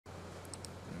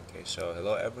Okay, so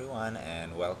hello everyone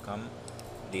and welcome.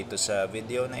 Dito sa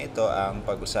video na ito, ang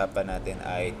pag-usapan natin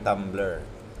ay Tumblr.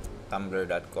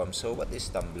 Tumblr.com. So what is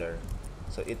Tumblr?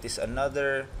 So it is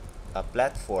another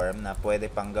platform na pwede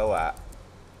pang gawa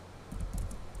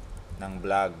ng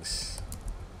blogs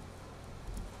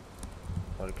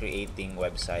or creating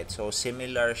website. So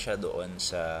similar siya doon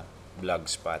sa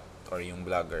Blogspot or yung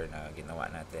blogger na ginawa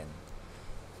natin.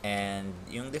 And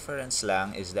yung difference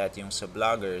lang is that yung sa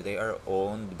Blogger, they are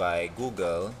owned by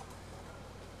Google,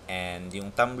 and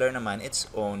yung Tumblr naman, it's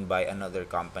owned by another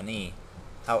company.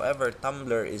 However,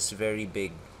 Tumblr is very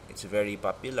big. It's very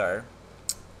popular.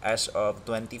 As of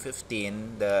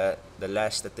 2015, the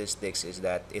last statistics is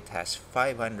that it has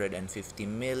 550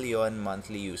 million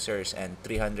monthly users and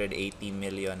 380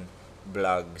 million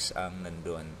blogs ang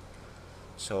nandun.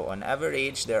 So on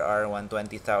average, there are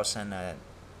 120,000 na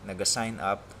nag-sign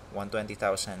up,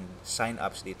 120,000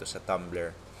 sign-ups dito sa Tumblr.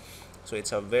 So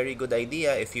it's a very good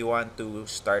idea if you want to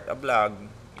start a blog.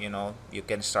 You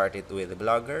can start it with a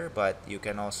Blogger, but you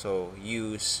can also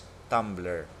use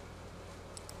Tumblr.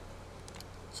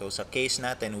 So sa case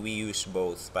natin, we use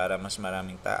both para mas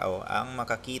maraming tao ang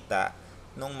makakita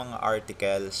ng mga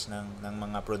articles ng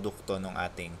mga produkto ng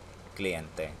ating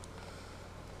kliyente.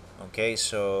 Okay,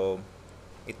 so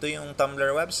ito yung Tumblr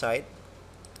website,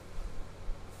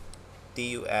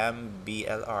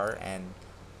 TUMBLR, and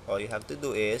all you have to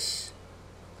do is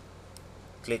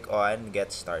click on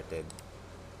Get Started.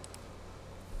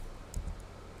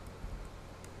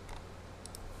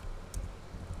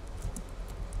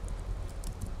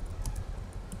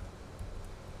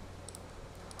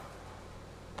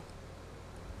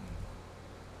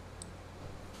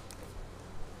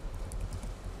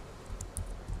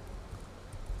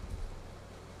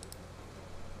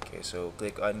 Okay, so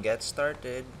click on Get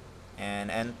Started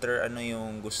and enter ano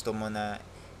yung gusto mo na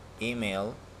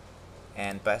email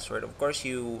and password. Of course,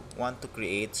 you want to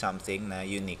create something na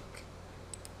unique.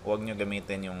 Huwag nyo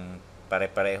gamitin yung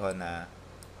pare-pareho na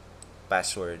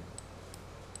password.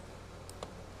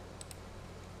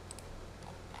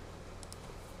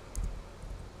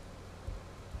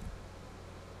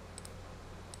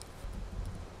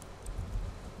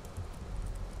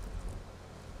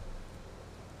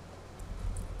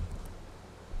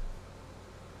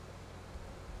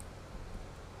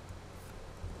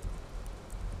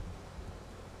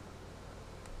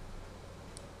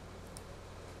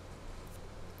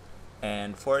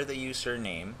 And for the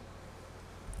username,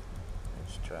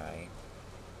 let's try.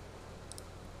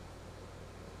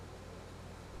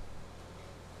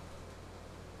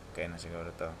 Okay na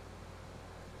siguro to.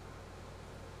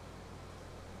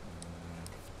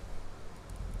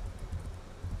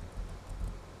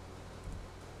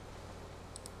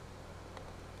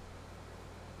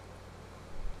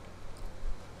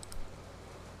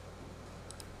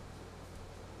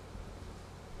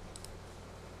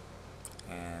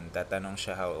 And tatanong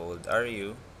siya, how old are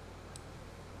you?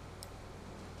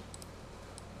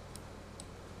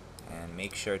 And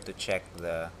make sure to check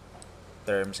the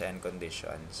terms and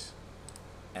conditions.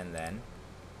 And then,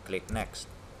 click next.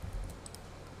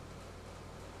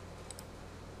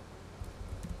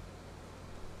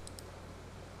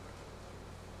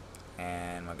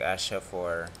 And mag-ask siya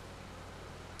for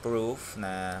proof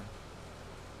na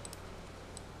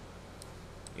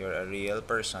you're a real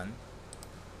person.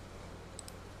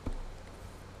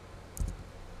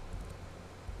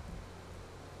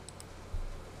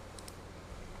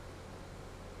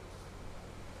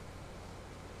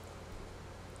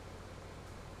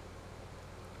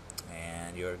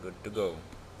 And you're good to go.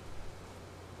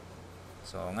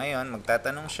 So ngayon,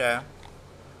 magtatanong siya,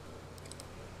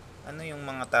 ano yung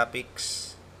mga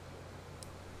topics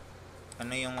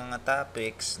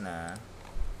na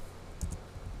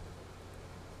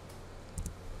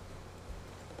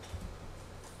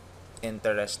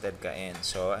interested ka in.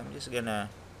 So I'm just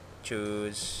gonna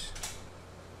choose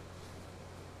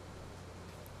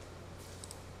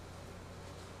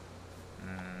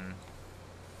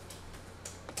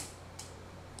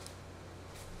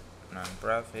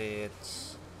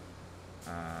non-profits,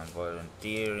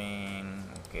 volunteering.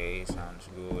 Okay, sounds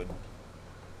good.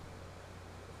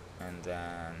 And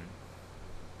then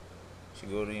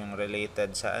siguro yung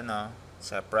related sa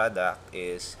sa product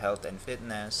is health and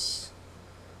fitness,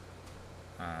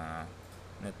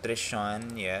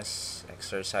 nutrition, yes,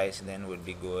 exercise then would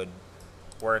be good,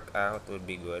 workout would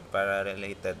be good para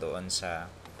related doon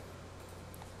sa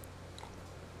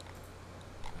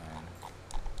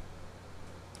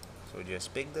so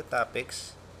just pick the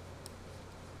topics.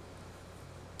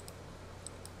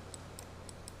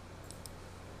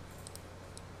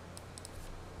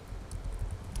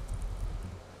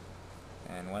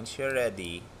 And once you're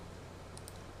ready,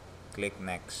 click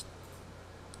next.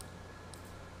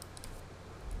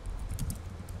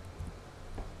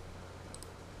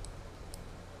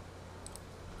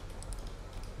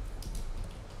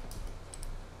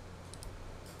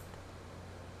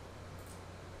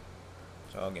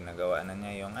 So, ginagawa na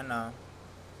niya yung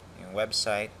yung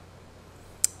website.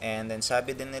 And then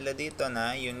sabi din nila dito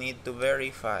na you need to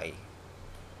verify.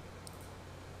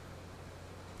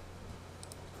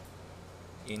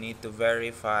 You need to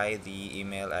verify the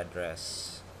email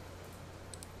address.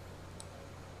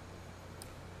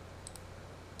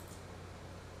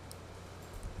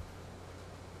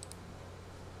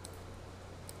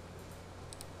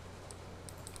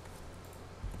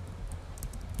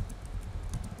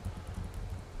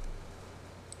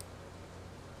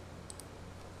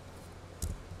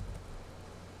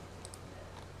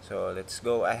 So let's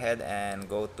go ahead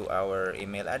and go to our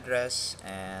email address,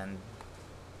 and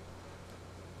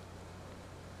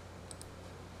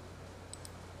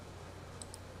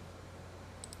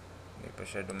hindi pa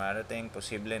siya dumarating.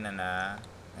 Posible na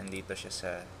nandito siya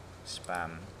sa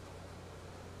spam.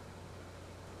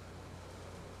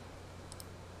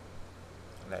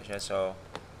 Wala siya. So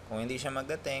kung hindi siya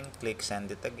magdating, click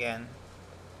send it again.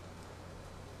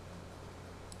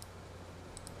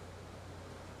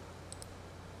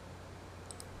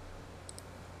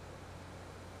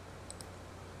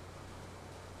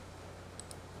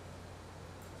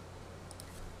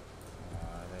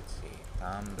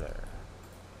 Tumblr.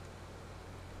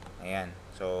 Ayan.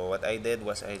 So, what I did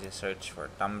was I just searched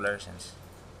for Tumblr since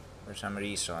for some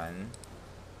reason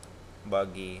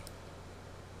buggy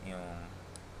yung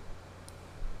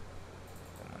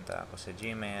pumunta ako sa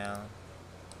Gmail,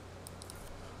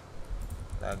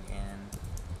 log in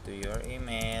to your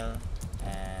email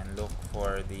and look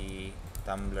for the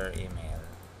Tumblr email.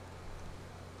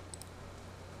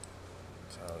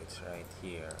 So, it's right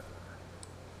here.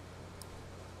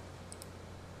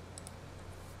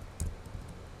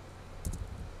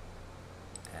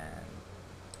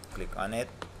 Click on it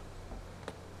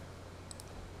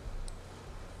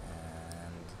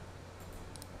and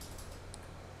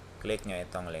click nyo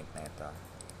itong link na ito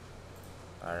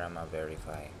para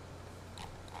ma-verify.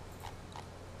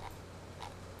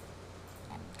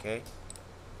 Okay.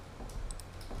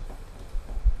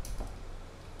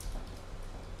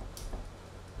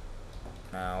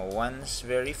 Now, once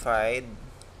verified,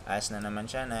 ask na naman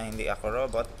siya na hindi ako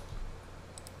robot.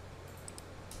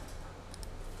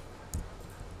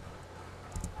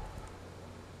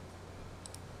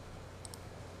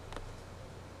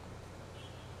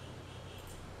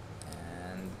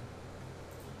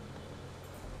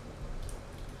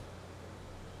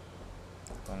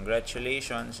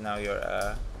 Congratulations, now you're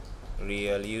a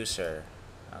real user.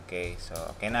 Okay, so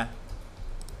okay na.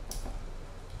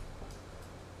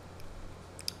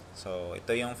 So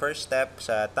ito yung first step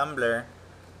sa Tumblr.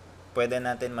 Pwede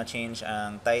natin ma-change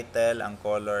ang title, ang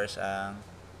colors, ang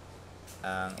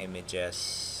images.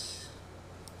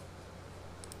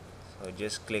 So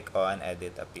just click on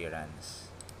edit appearance.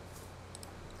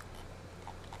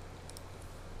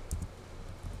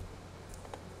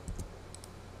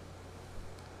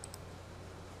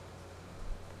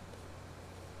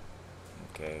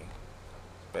 Okay.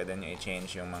 Pwede nyo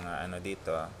i-change yung mga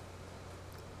dito.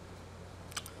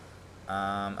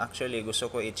 Actually, gusto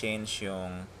ko i-change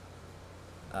yung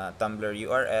Tumblr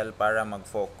URL para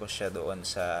mag-focus siya doon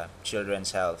sa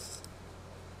children's health.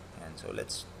 And so,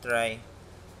 let's try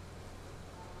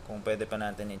kung pwede pa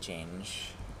natin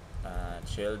i-change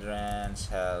children's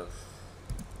health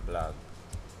blog,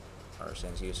 or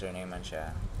since username man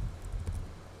siya.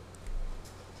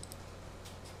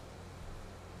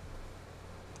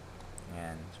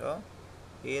 Yan. So,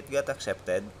 it got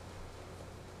accepted.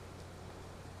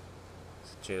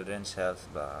 Children's health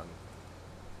blog.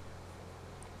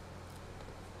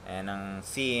 And ang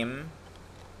theme,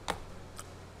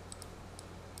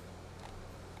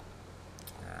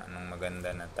 anong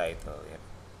maganda na title? Yep.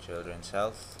 Children's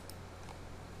health.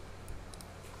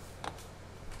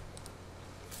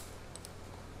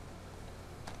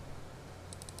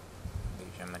 Hindi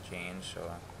siya ma-change. So,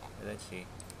 let's see.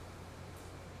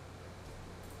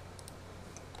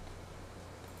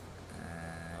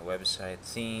 Website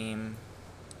theme.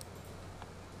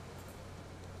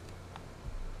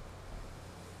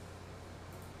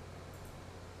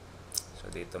 So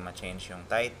dito ma-change yung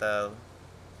title.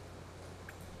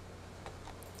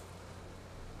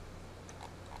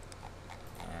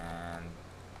 And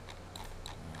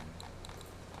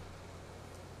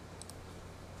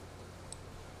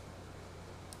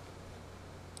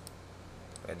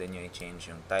pwede nyo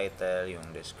i-change yung title, yung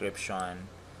description.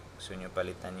 gusto nyo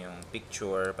palitan yung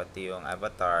picture pati yung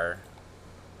avatar,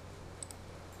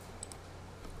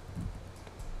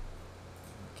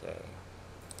 okay,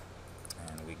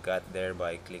 and we got there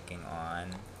by clicking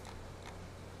on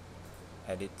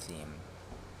edit theme.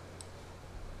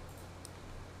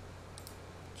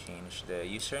 Change the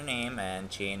username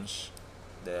and change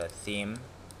the theme.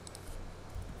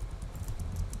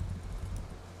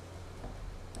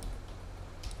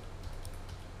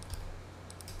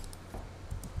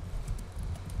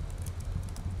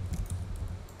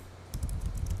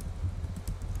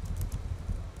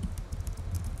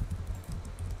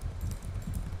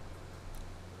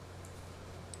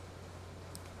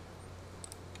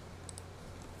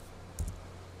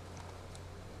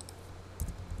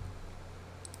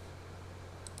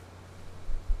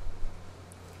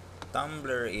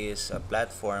 Tumblr is a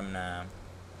platform na,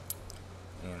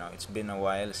 you know, it's been a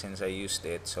while since I used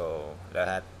it, so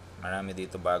marami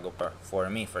dito bago pa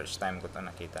for me, first time ko to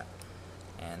nakita,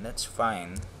 and that's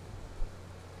fine.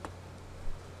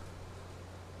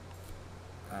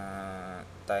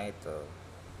 Title,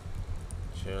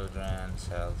 children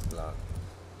self-blog.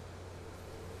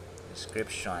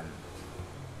 Description,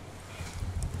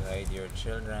 guide your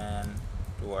children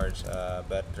towards a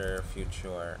better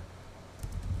future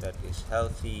that is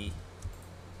healthy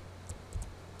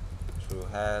through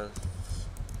health,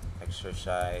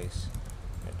 exercise,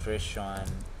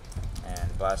 nutrition, and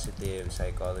positive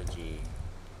psychology.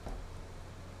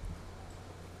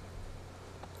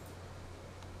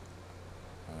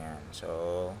 Ayan,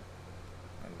 so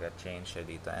nag-change siya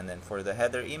dito. And then for the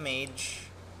header image,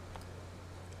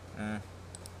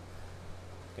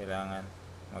 kailangan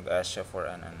mag-ask siya for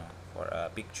for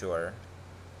a picture.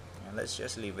 And let's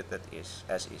just leave it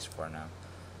as is for now.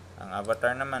 Ang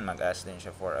avatar naman, mag-ask din siya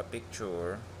for a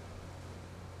picture.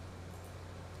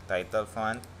 Title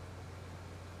font,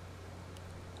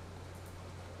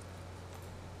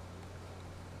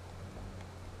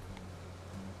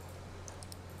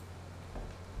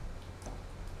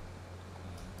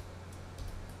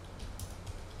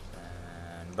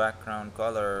 and background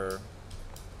color.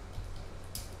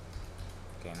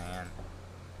 Okay na yan.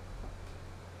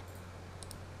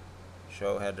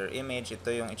 Show header image.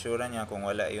 Ito yung itsura niya kung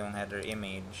wala yung header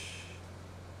image.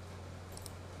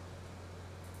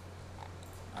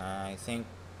 I think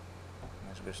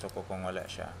mas gusto ko kung wala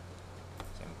siya.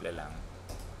 Simple lang.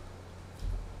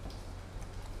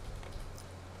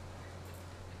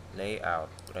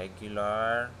 Layout,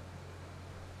 regular,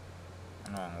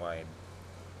 ano ang wide.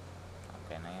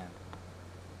 Okay na yan.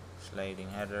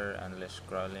 Sliding header, endless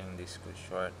scrolling, disco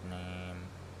short name.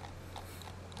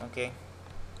 Okay.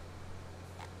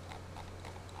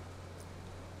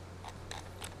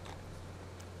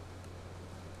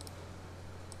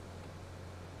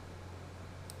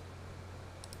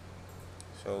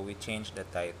 So we change the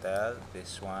title,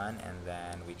 this one, and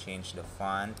then we change the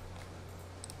font.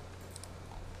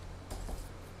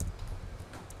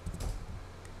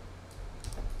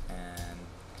 And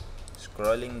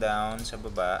scrolling down sa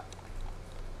baba,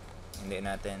 hindi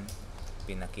natin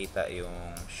pinakita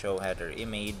yung show header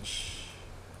image.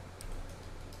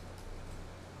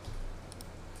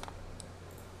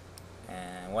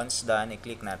 And once done,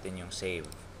 i-click natin yung save.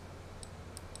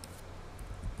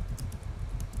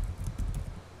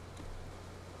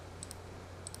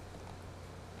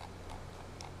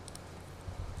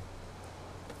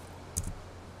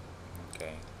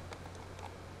 Okay.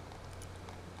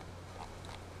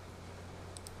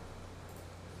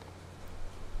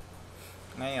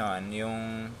 Ngayon,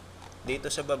 yung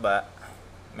dito sa baba,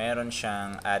 meron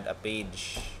siyang add a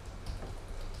page.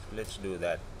 So let's do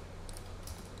that.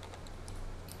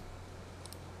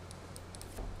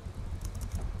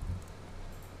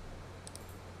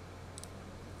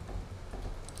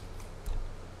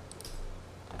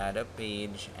 Add a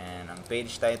page, and ang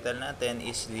page title natin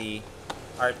is the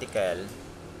article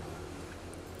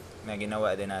na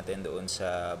ginawa din natin doon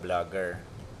sa Blogger.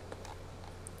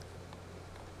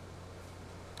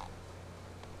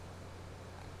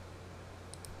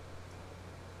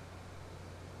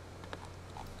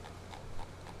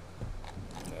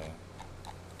 Okay.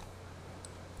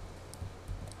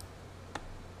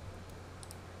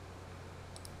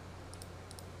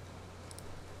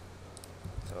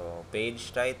 So,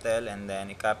 page title, and then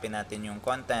i-copy natin yung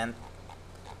content.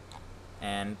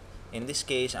 And in this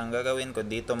case, ang gagawin ko,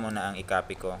 dito muna ang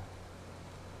i-copy ko.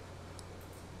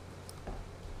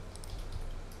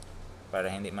 Para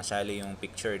hindi masali yung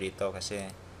picture dito, kasi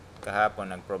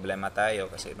kahapon nagproblema tayo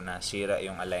kasi nasira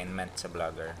yung alignment sa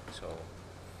Blogger. So,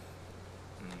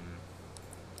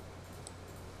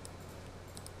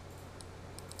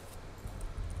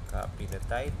 copy the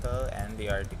title and the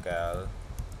article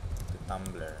to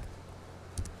Tumblr.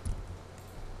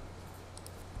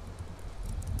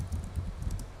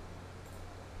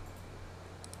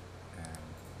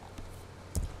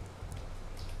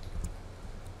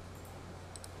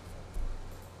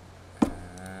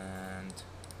 And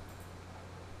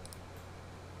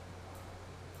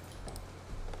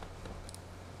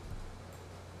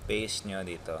paste nyo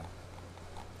dito.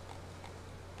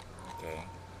 Okay.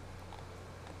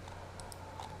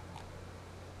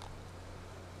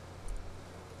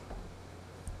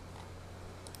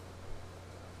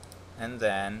 And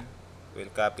then we'll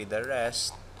copy the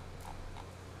rest.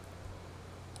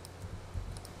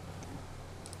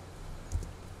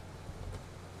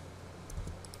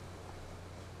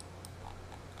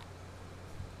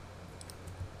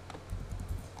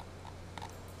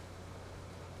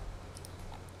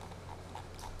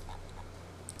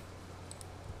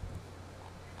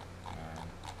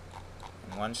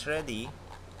 And once ready,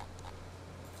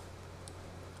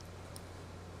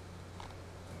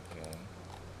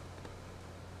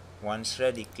 once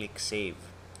ready, click Save.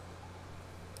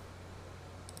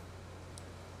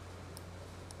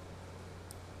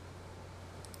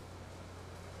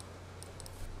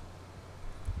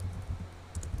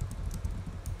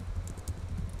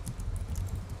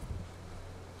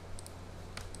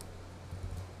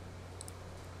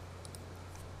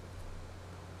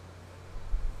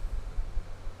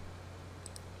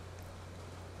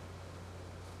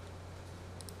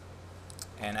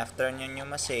 And after nyo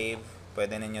ma-save,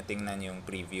 pwede ninyo tingnan yung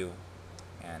preview.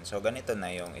 Ayan. So, ganito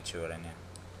na yung itsura niya.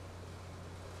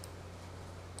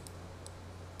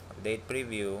 Update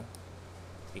preview.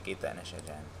 Kikita na siya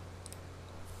dyan.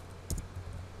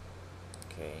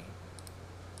 Okay.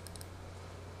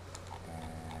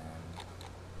 And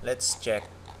let's check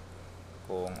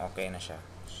kung okay na siya.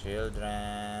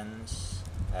 Children's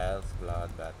health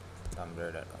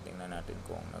blog.tumblr.com. Tingnan natin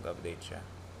kung nag-update siya.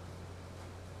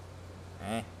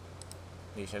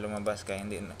 Hindi siya lumabas kaya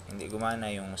hindi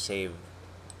gumana yung save.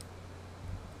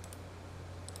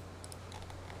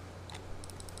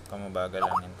 Mabagal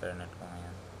ang internet ko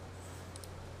ngayon.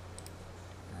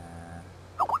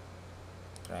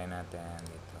 Try natin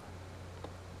dito.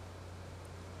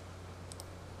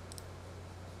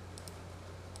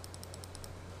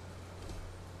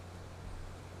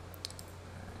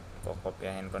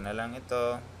 Kokopyahin ko na lang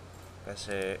ito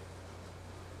kasi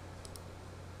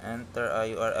enter a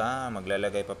URL.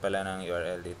 Maglalagay pa pala ng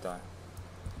URL dito.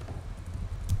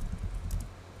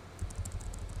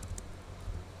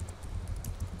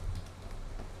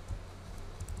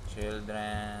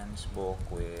 Children's book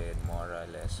with moral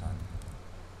lesson.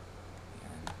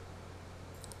 Yan.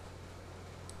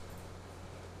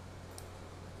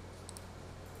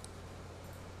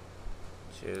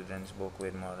 Children's book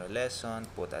with moral lesson.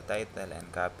 Put a title and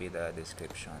copy the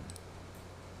description.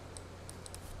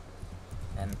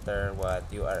 Enter what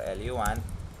URL you want.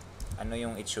 Ano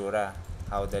yung itsura,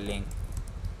 how the link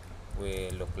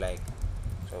will look like.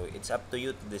 So it's up to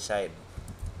you to decide.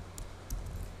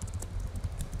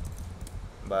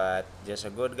 But just a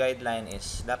good guideline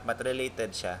is dapat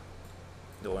related siya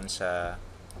doon sa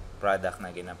product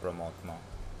na gina-promote mo.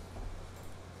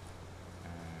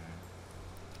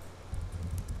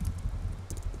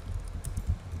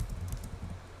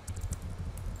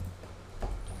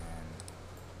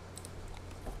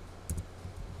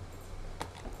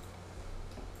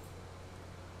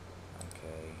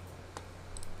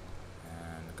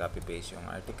 Copy paste yung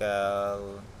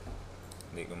article,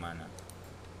 hindi gumana.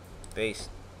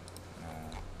 Paste.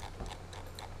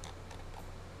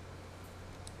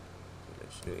 So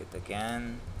let's do it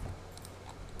again.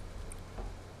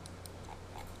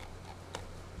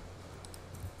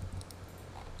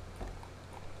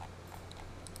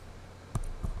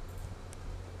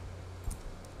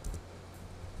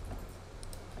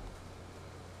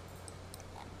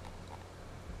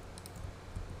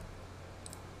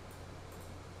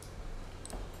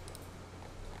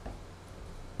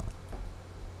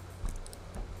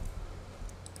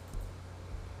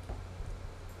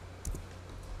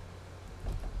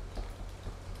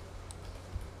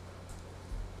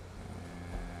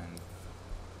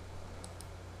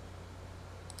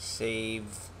 Save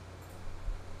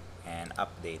and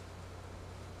update.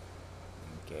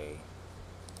 Okay.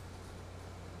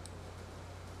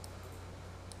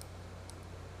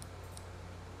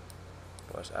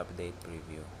 Pause update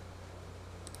preview.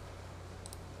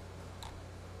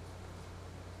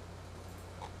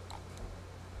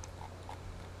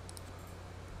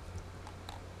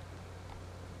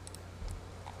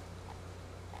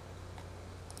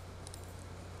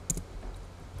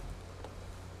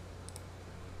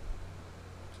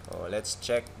 So let's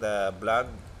check the blog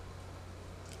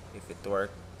if it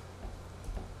worked.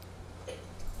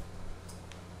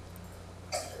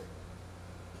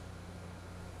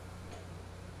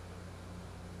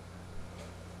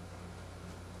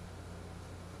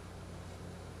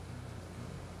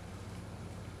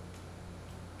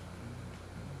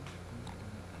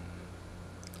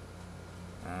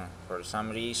 For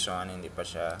some reason, hindi pa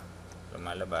siya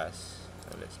lumalabas.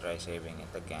 So, let's try saving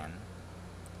it again.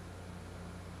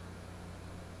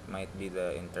 Might be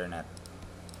the internet.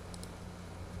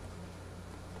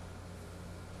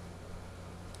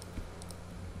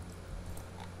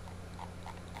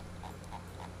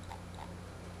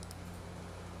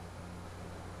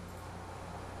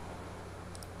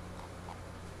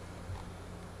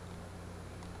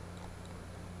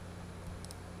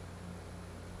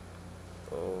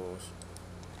 Post,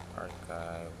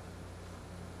 archive.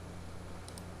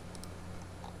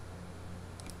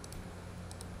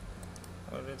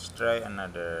 Well, let's try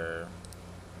another.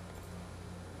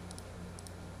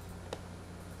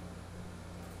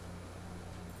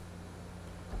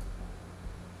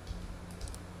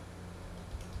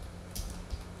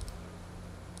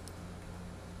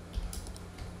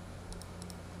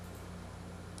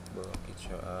 Bakit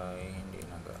siya ay hindi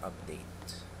nag-update?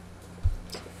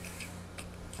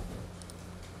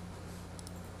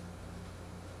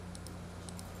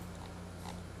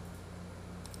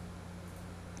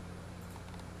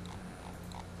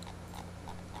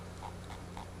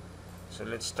 So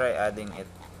let's try adding it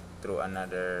through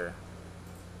another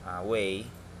way.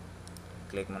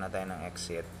 Click muna tayo ng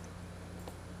exit.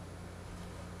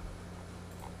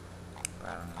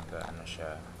 Parang ano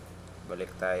siya.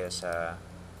 Balik tayo sa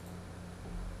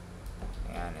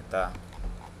ayan, ito.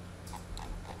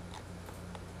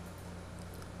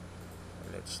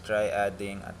 Let's try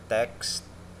adding a text.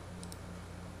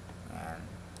 Ayan.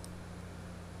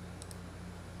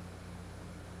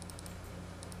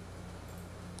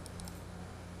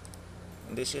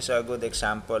 This is a good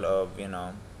example of,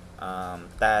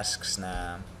 tasks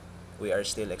na we are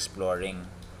still exploring.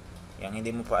 Yang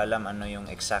hindi mo pa alam ano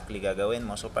yung exactly gagawin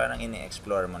mo, so parang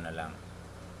ini-explore mo na lang.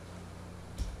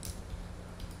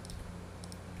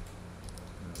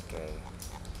 Okay.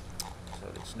 So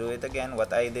let's do it again.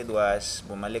 What I did was,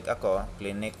 bumalik ako,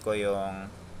 clinic ko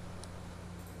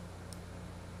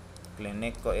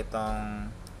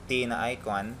itong T na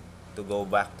icon to go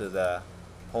back to the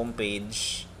home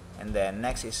page. And then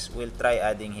next is we'll try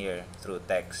adding here through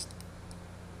text.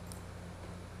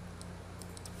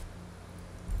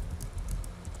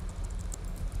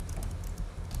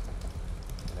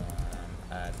 Then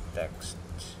add text.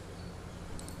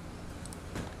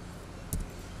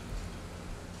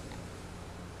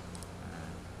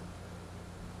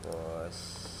 Pause.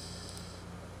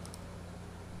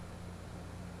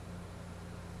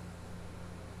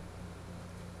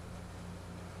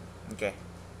 Okay.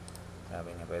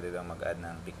 Sabi niya pwede daw mag-add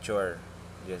ng picture.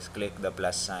 Just click the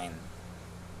plus sign.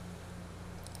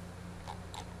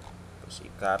 Tapos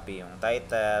i-copy yung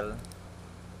title.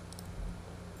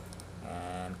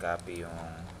 And copy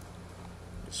yung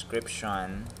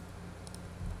description.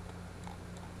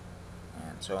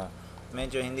 Ayan. So,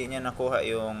 medyo hindi niya nakuha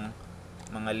yung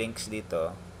mga links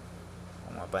dito.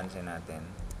 Kung mapansin natin.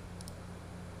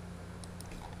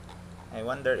 I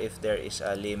wonder if there is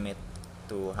a limit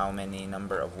to how many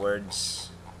number of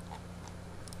words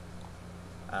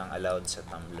ang allowed sa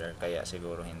Tumblr, kaya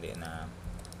siguro hindi na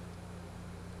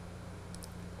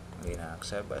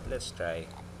accept, but let's try.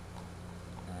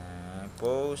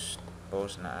 Post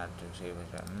na add to save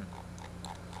siya.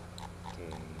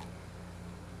 Okay,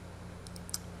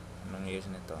 anong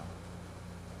use nito?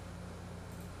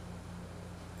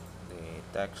 The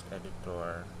text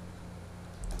editor.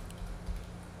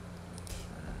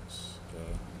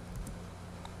 Okay.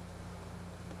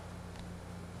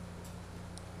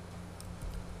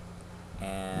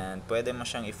 And pwede mo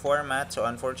siyang i-format. So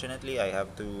unfortunately, I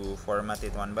have to format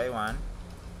it one by one.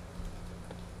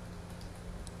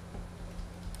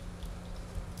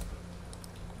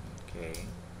 Okay.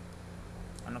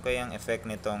 Ano kayang effect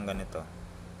nitong ganito?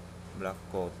 Black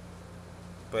quote.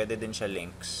 Pwede din siya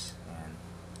links. Ayan.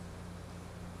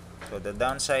 So the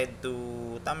downside to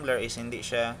Tumblr is hindi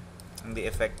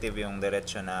effective yung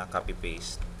diretso na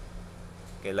copy-paste.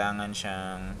 Kailangan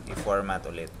siyang i-format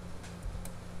ulit.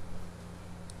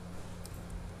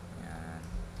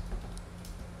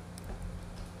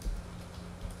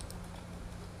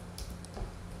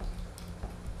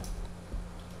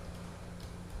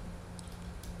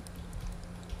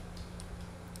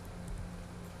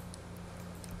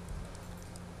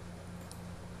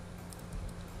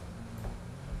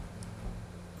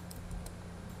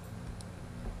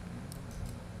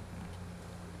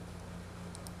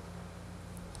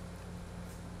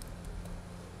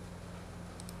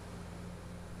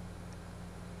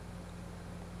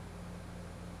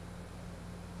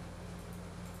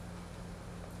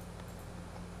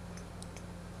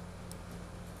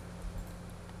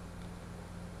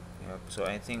 So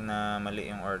I think na mali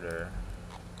yung order.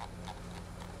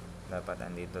 Dapat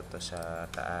andito to sa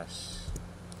taas.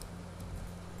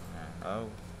 Oh.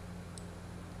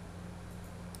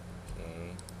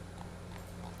 Okay.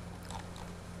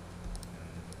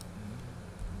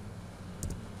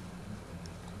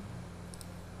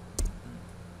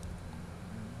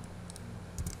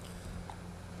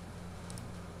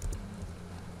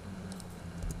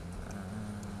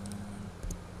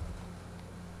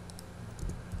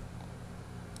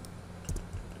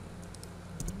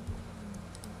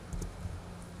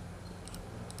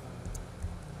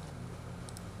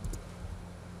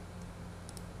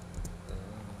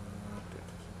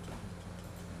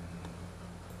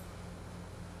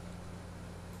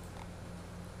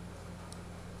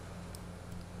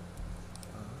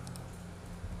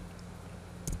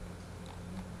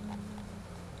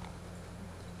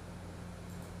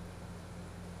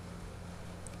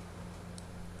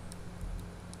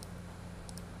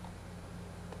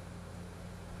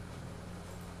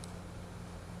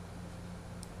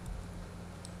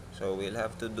 So we'll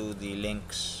have to do the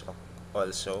links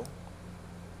also.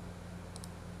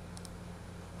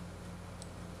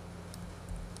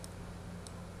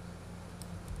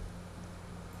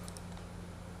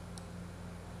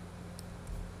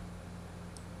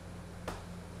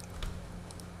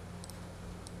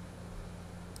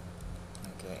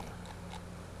 Okay.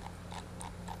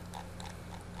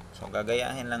 So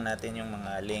gagayahin lang natin yung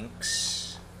mga links.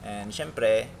 And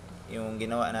syempre, yung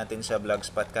ginawa natin sa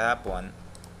Blogspot kahapon,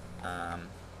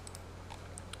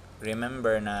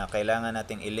 remember na kailangan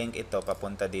nating i-link ito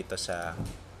papunta dito sa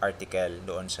article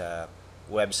doon sa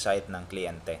website ng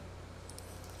kliyente.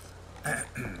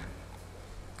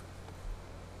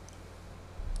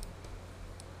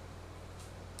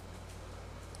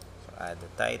 So add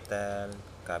the title,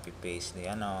 copy paste the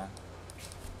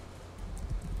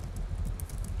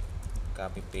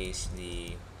copy paste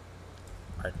the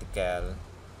article,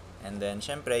 and then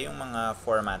syempre yung mga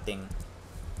formatting.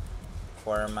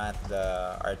 Format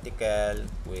the article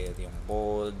with yung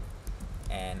bold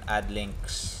and add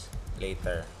links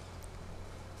later.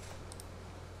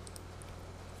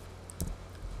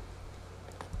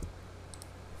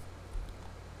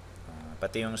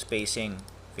 Pati yung spacing,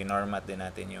 finormat din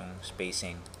natin yung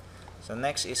spacing. So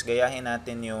next is gayahin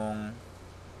natin yung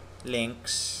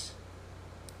links.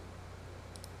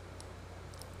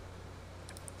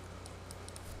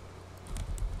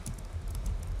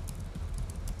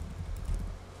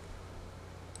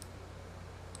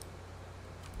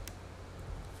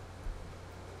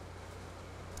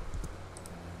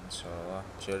 So,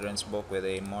 children's book with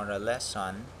a moral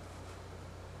lesson.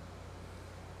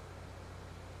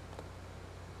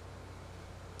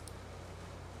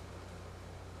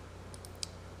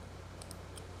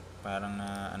 Parang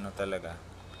na ano talaga,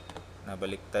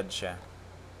 nabaliktad siya.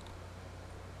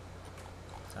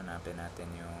 So, hanapin natin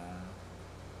yung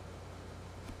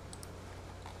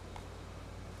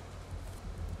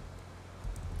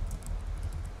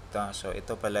ito. So,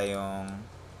 ito pala yung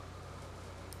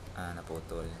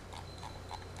naputol.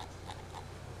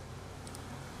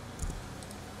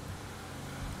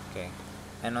 Okay.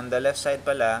 And on the left side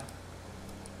pala,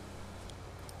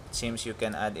 it seems you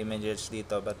can add images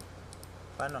dito, but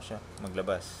paano siya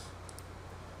maglabas?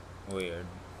 Weird.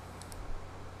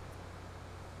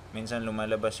 Minsan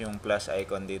lumalabas yung plus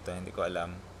icon dito, hindi ko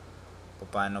alam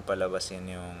kung paano palabasin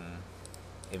yung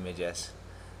images.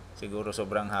 Siguro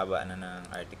sobrang haba na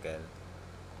ng article.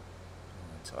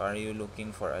 So, are you looking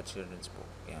for a children's book?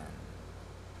 Yan.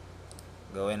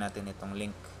 Gawin natin itong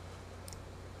link.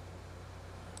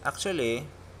 Actually,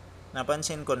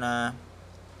 napansin ko na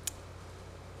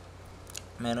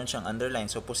meron siyang underline.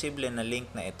 So, posible na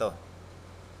link na ito.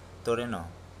 Ito rin, oh.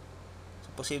 So,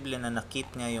 posible na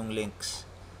na-keep niya yung links.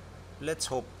 Let's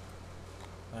hope.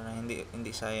 Para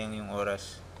hindi sayang yung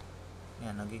oras.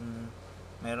 Yan,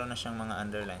 meron na siyang mga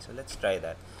underline. So, let's try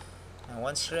that. And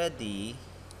once ready,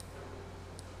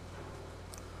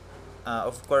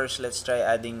 of course, let's try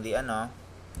adding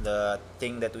the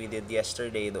thing that we did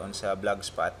yesterday doon sa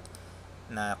Blogspot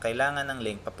na kailangan ng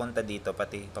link papunta dito,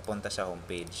 pati papunta sa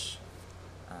homepage.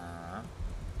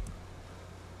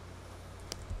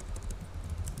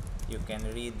 You can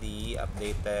read the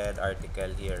updated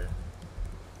article here.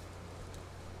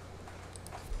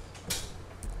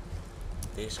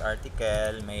 This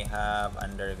article may have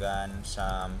undergone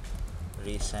some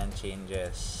recent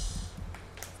changes.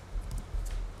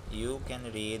 You can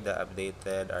read the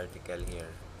updated article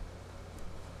here.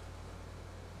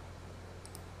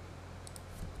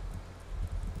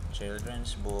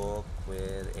 Children's book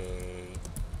with a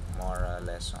moral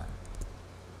lesson.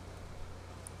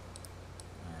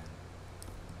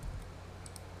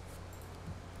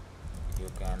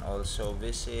 and also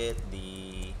visit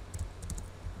the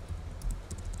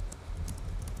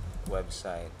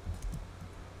website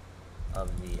of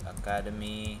the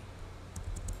Academy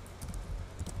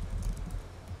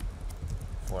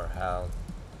for Health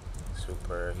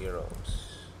Superheroes.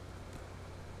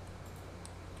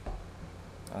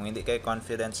 Kung hindi kayo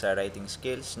confident sa writing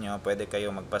skills nyo, pwede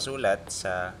kayo magpasulat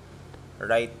sa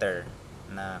writer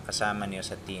na kasama nyo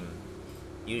sa team.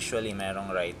 Usually,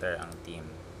 merong writer ang team.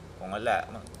 Kung wala,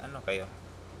 ano kayo?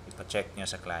 Ipa-check nyo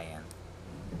sa client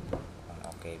kung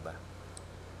okay ba.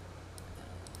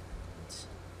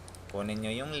 Kunin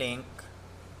nyo yung link.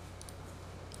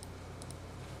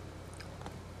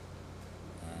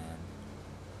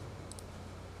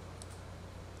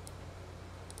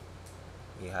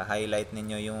 I-highlight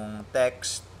ninyo yung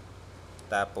text,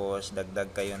 tapos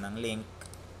dagdag kayo ng link.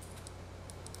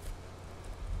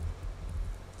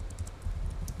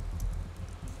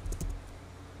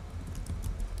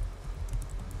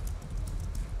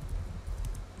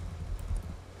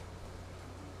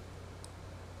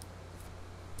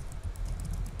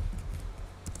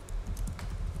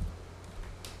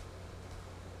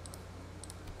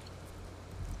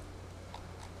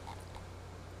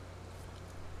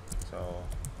 So,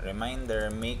 reminder,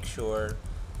 make sure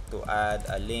to add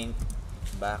a link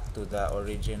back to the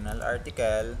original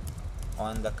article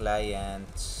on the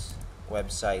client's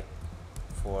website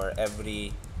for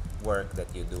every work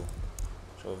that you do.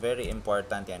 So, very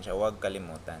important yan siya. Huwag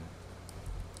kalimutan.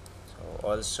 So,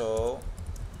 also,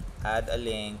 add a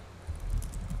link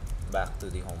back to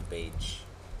the homepage.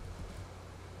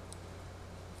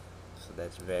 So,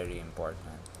 that's very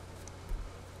important.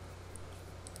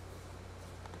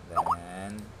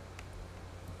 Then,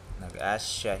 nag-ask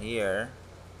siya here.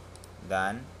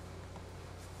 Done.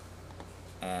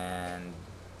 And,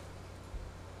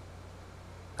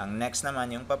 ang next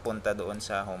naman yung papunta doon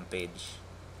sa homepage.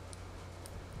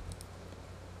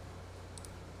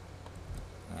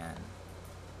 Ayan.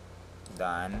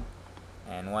 Done.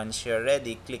 And once you're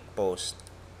ready, click post.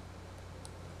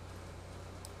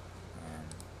 Ayan.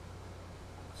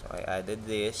 So, I added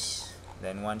this.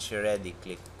 Then, once you're ready,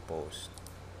 click post.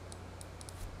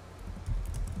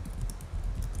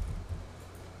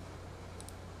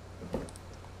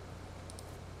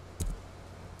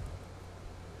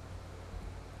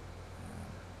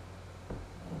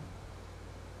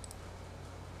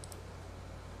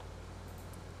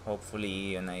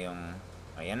 Hopefully, yun na yung,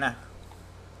 ayan na.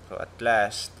 So, at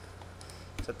last,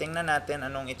 so tingnan natin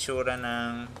anong itsura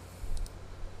ng,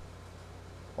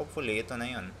 hopefully, ito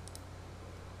na yun.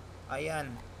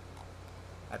 Ayan.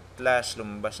 At last,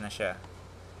 lumabas na siya.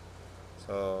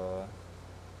 So,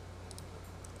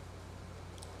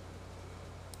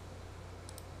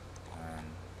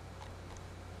 ayan.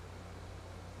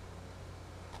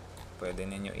 Pwede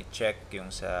ninyo i-check yung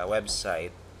sa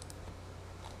website.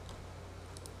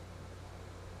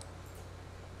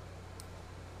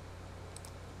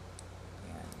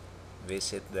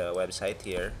 Visit the website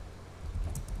here.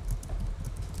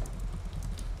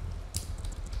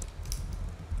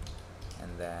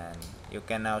 And then you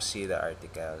can now see the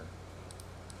article.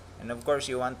 And of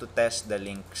course, you want to test the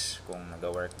links kung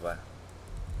nag-work ba.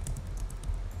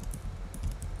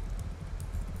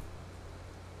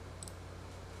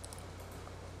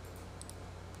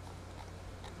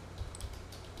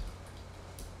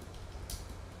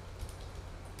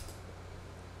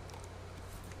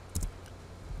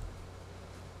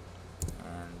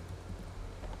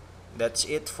 That's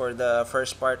it for the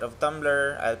first part of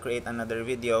Tumblr. I'll create another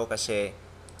video kasi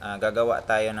gagawa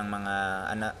tayo ng mga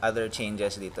other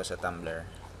changes dito sa Tumblr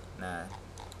na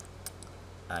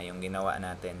yung ginawa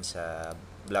natin sa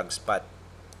Blogspot.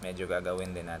 Medyo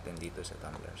gagawin din natin dito sa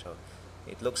Tumblr. So,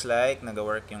 it looks like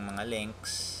nag-work yung mga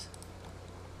links.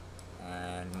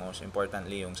 And most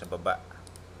importantly, yung sa baba.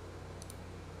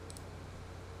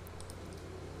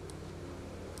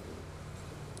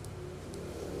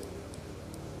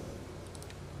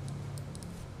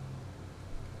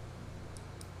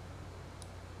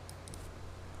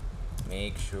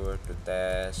 Make sure to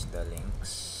test the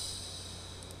links.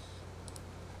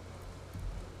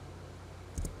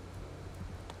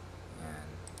 And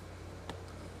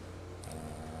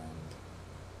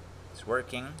it's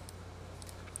working.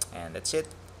 And that's it.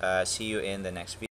 See you in the next video.